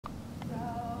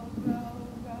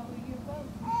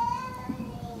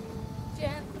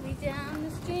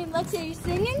Lexi, are you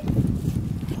singing?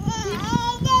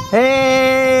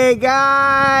 Hey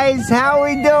guys, how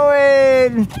we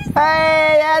doing?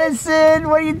 Hey Addison,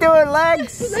 what are you doing,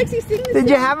 Lex? Lexi, sing the Did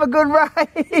you have a good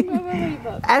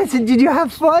ride? Addison, did you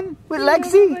have fun with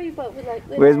Lexi?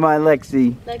 Where's my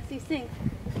Lexi? Lexi, sing.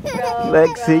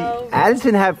 Lexi.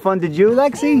 Addison had fun, did you,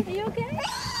 Lexi? Are you okay?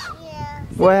 Yeah.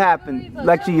 What happened?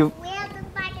 Lexi, you... We have to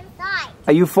back inside.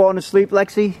 Are you falling asleep,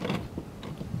 Lexi?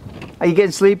 Are you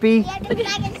getting sleepy? We have to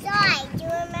back inside. Do you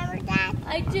remember that?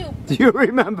 I do. Do you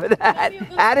remember that?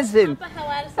 Addison,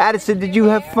 Addison, did you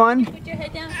have fun? Put your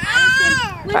head down.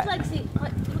 Addison, where's Lexi?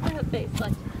 Look at her face.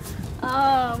 Lexi.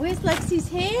 Oh, where's Lexi's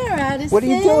hair, Addison? What are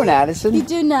you doing, Addison? You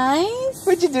do nice?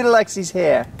 What'd you do to Lexi's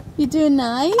hair? You do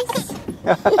nice?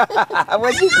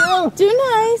 What'd you do? Do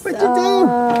nice. What'd you do?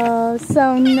 Oh,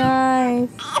 so nice.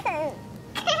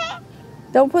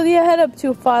 Don't pull your head up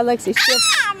too far, Lexi.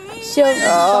 She'll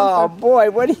Oh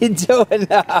boy, what are you doing?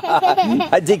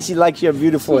 I think she likes your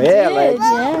beautiful hair, Lex.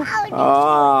 Yeah.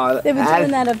 Oh, They were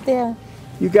doing that up there.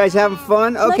 you guys having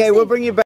fun? Okay, Lexi. we'll bring you back.